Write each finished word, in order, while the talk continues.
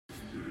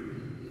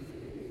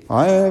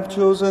I have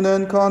chosen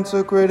and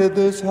consecrated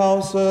this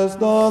house as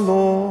the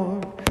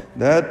Lord,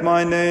 that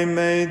my name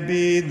may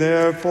be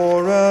there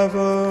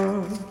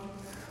forever.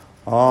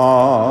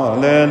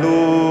 Alleluia,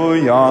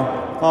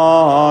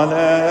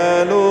 alleluia,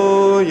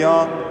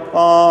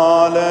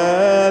 alleluia.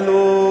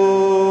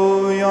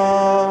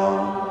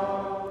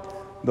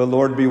 The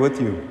Lord be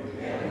with you.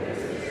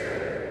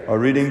 A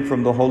reading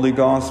from the Holy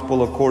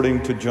Gospel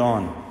according to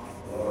John.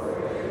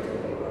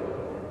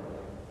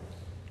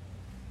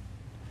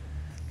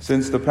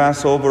 Since the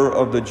Passover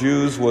of the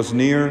Jews was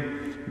near,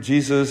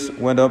 Jesus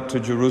went up to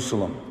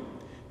Jerusalem.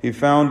 He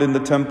found in the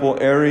temple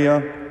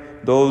area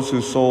those who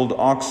sold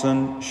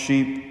oxen,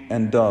 sheep,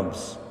 and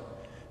doves,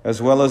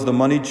 as well as the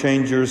money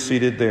changers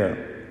seated there.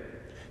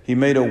 He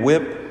made a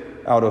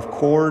whip out of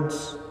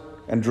cords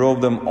and drove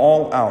them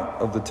all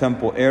out of the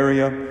temple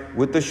area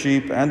with the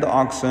sheep and the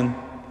oxen,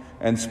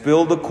 and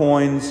spilled the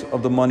coins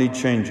of the money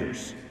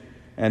changers,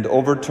 and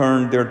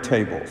overturned their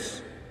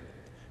tables.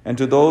 And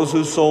to those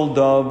who sold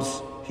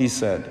doves, he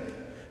said,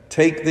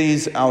 "Take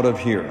these out of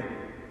here,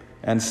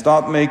 and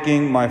stop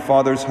making my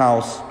Father's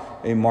house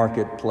a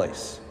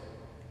marketplace."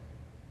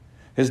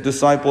 His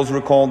disciples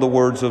recalled the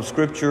words of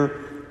Scripture,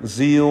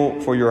 "Zeal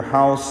for your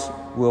house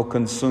will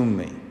consume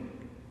me."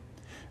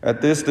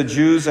 At this the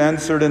Jews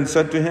answered and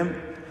said to him,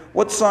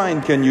 "What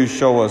sign can you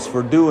show us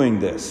for doing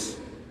this?"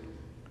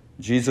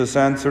 Jesus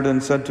answered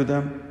and said to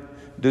them,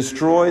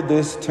 "Destroy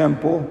this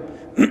temple,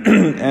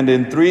 and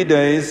in 3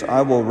 days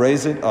I will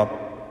raise it up."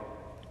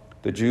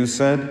 The Jews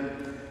said,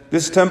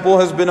 "This temple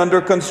has been under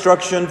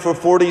construction for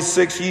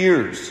 46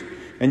 years,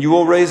 and you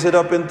will raise it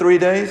up in 3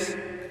 days?"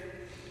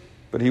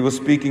 But he was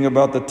speaking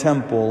about the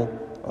temple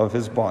of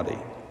his body.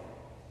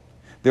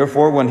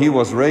 Therefore, when he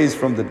was raised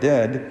from the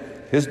dead,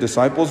 his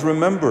disciples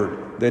remembered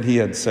that he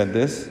had said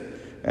this,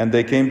 and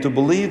they came to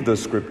believe the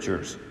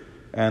Scriptures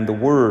and the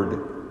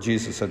word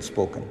Jesus had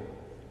spoken.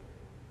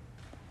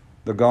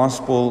 The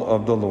Gospel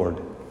of the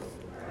Lord.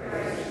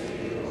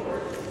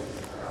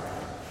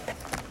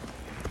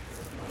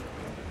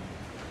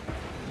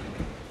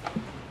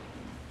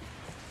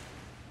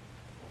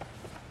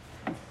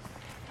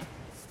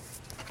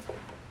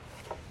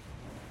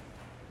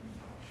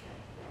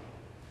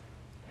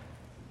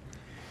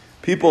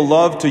 People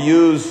love to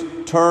use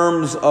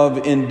terms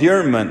of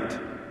endearment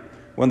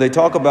when they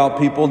talk about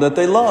people that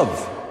they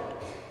love.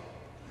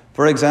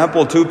 For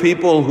example, two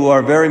people who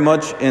are very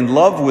much in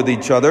love with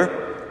each other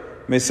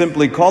may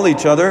simply call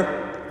each other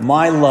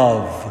 "my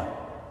love."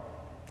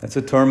 That's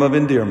a term of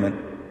endearment.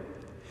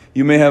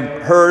 You may have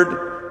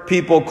heard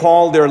people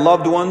call their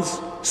loved ones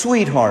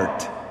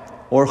sweetheart,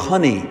 or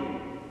honey,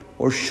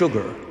 or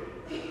sugar.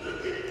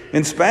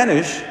 In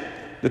Spanish,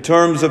 the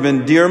terms of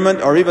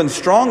endearment are even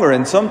stronger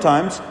and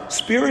sometimes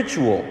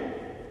spiritual.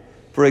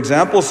 For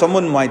example,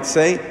 someone might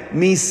say,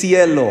 "mi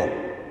cielo,"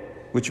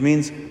 which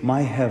means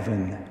my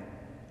heaven.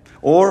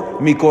 Or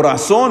 "mi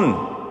corazón,"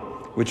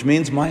 which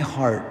means my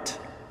heart.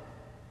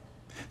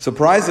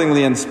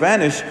 Surprisingly, in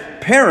Spanish,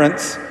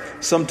 parents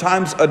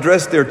sometimes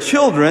address their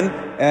children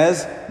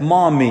as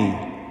mommy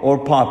or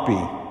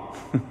papi.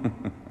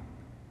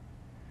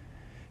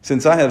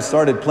 Since I have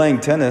started playing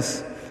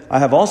tennis, I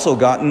have also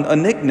gotten a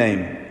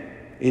nickname.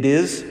 It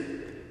is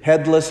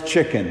Headless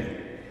Chicken,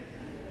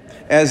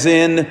 as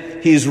in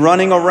he's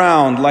running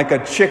around like a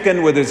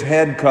chicken with his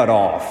head cut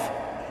off.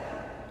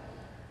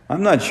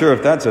 I'm not sure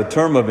if that's a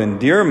term of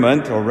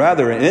endearment or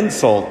rather an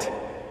insult,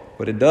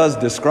 but it does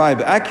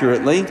describe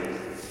accurately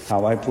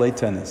how I play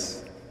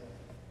tennis.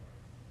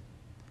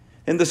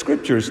 In the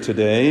Scriptures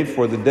today,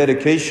 for the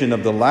dedication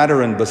of the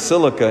Lateran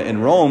Basilica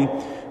in Rome,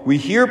 we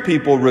hear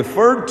people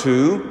referred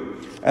to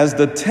as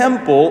the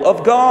temple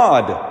of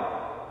God.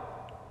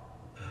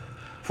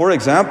 For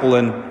example,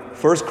 in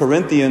 1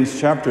 Corinthians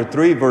chapter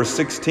 3, verse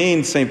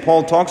 16, St.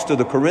 Paul talks to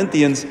the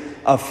Corinthians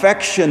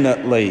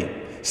affectionately,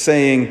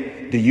 saying,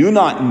 "Do you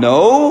not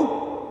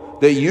know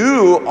that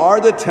you are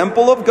the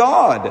temple of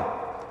God,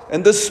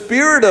 and the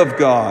Spirit of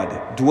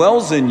God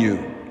dwells in you?"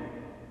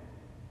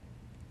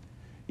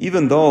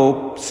 Even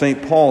though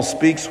St. Paul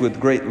speaks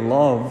with great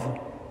love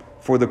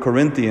for the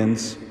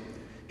Corinthians,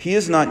 he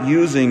is not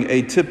using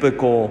a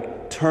typical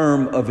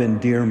term of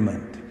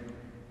endearment.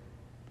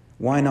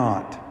 Why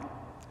not?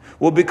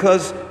 Well,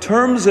 because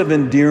terms of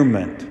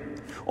endearment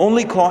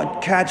only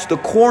catch the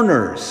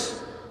corners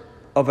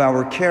of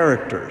our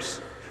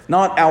characters,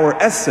 not our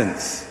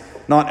essence,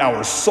 not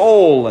our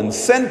soul and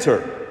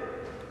center.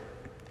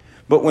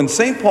 But when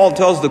St. Paul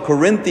tells the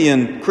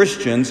Corinthian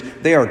Christians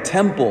they are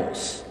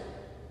temples,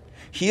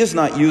 he is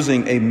not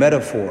using a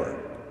metaphor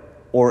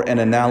or an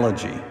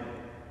analogy,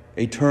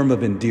 a term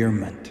of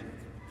endearment,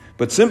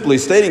 but simply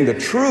stating the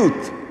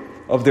truth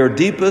of their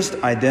deepest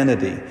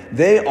identity.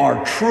 They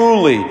are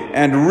truly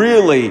and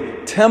really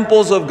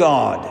temples of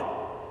God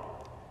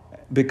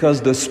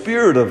because the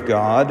Spirit of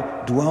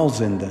God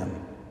dwells in them.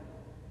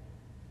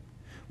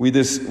 We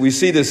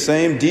see this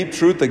same deep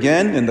truth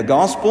again in the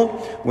Gospel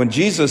when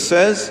Jesus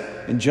says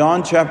in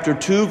John chapter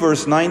 2,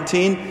 verse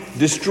 19,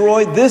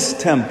 "Destroy this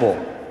temple,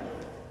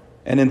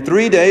 and in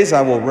 3 days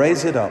I will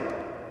raise it up."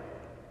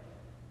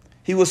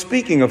 He was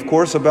speaking, of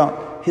course,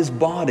 about his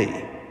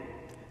body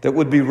that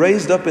would be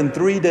raised up in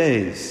 3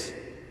 days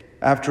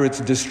after its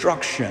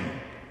destruction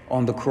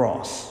on the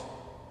cross.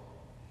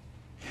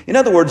 In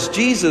other words,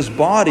 Jesus'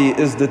 body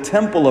is the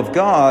temple of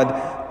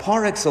God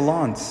par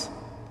excellence,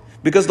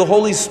 because the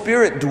Holy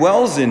Spirit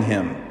dwells in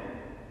him.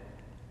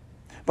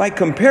 By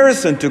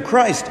comparison to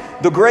Christ,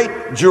 the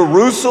great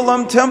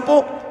Jerusalem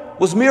temple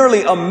was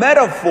merely a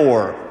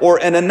metaphor or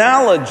an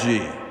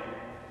analogy.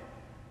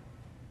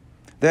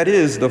 That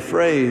is, the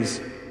phrase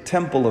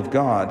temple of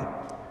God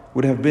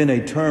would have been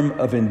a term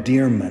of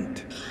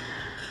endearment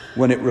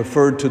when it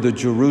referred to the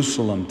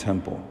Jerusalem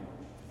temple.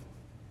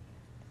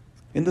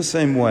 In the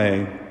same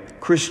way,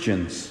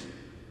 Christians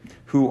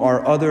who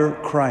are other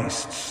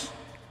Christs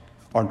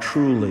are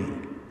truly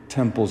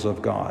temples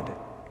of God.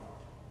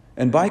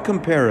 And by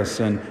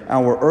comparison,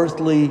 our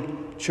earthly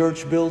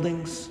church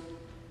buildings,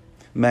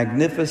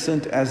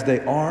 magnificent as they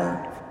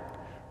are,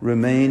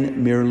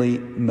 remain merely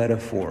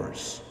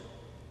metaphors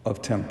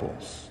of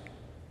temples.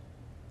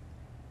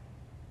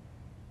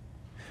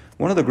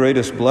 One of the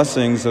greatest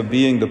blessings of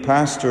being the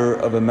pastor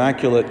of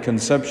Immaculate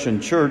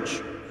Conception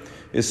Church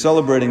is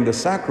celebrating the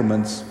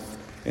sacraments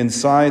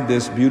inside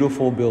this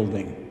beautiful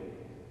building.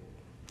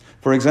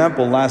 For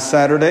example, last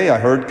Saturday I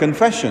heard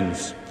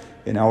confessions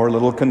in our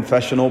little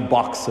confessional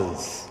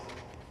boxes.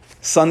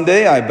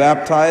 Sunday I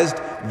baptized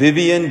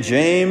Vivian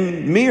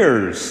James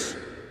Mears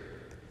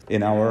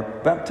in our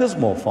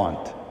baptismal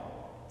font.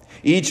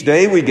 Each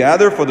day we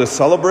gather for the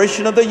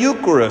celebration of the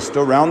Eucharist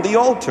around the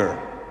altar.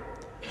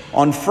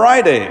 On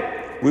Friday,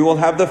 we will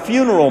have the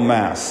funeral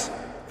mass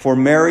for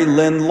Mary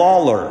Lynn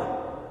Lawler.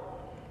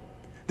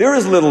 There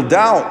is little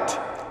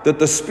doubt that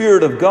the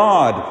Spirit of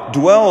God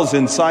dwells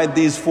inside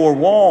these four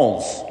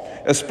walls,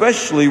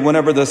 especially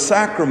whenever the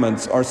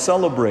sacraments are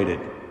celebrated.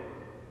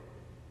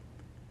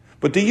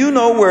 But do you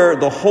know where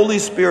the Holy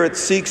Spirit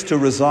seeks to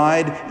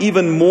reside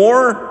even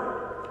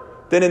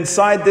more than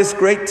inside this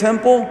great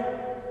temple?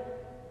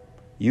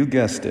 You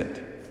guessed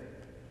it.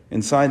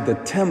 Inside the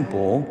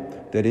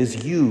temple that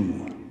is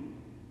you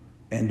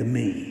and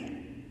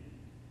me.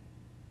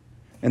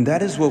 And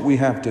that is what we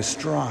have to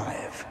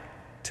strive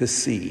to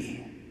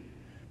see,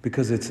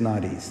 because it's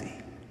not easy.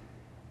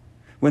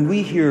 When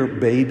we hear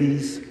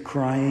babies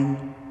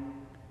crying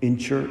in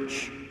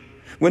church,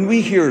 when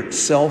we hear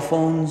cell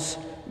phones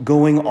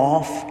going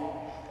off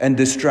and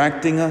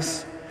distracting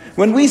us,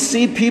 when we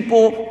see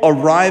people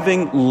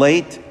arriving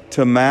late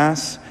to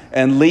Mass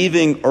and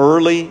leaving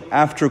early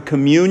after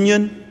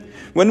communion,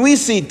 when we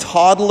see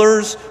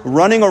toddlers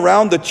running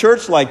around the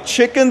church like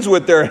chickens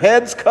with their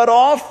heads cut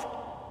off,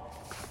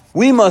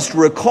 we must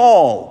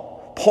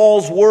recall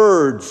Paul's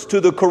words to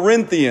the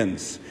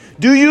Corinthians.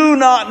 Do you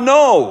not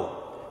know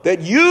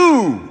that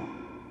you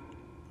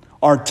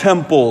are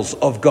temples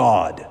of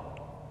God?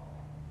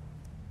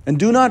 And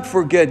do not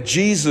forget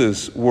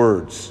Jesus'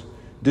 words.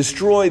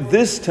 Destroy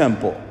this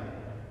temple,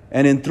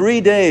 and in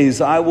 3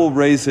 days I will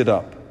raise it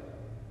up.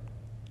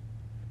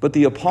 But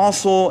the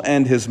apostle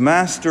and his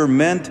master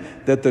meant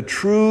that the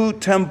true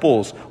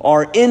temples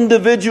are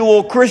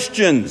individual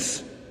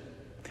Christians.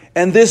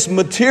 And this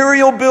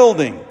material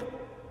building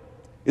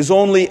is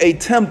only a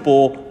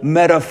temple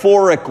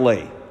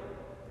metaphorically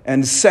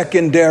and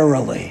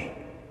secondarily.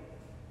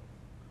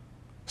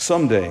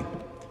 Someday,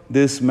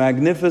 this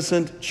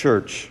magnificent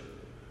church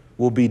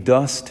will be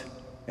dust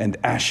and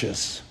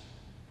ashes.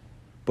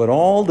 But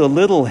all the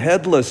little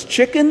headless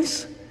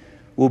chickens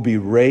will be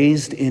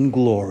raised in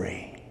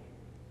glory.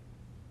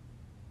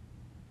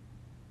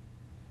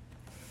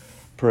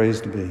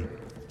 Praised be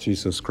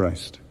Jesus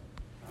Christ.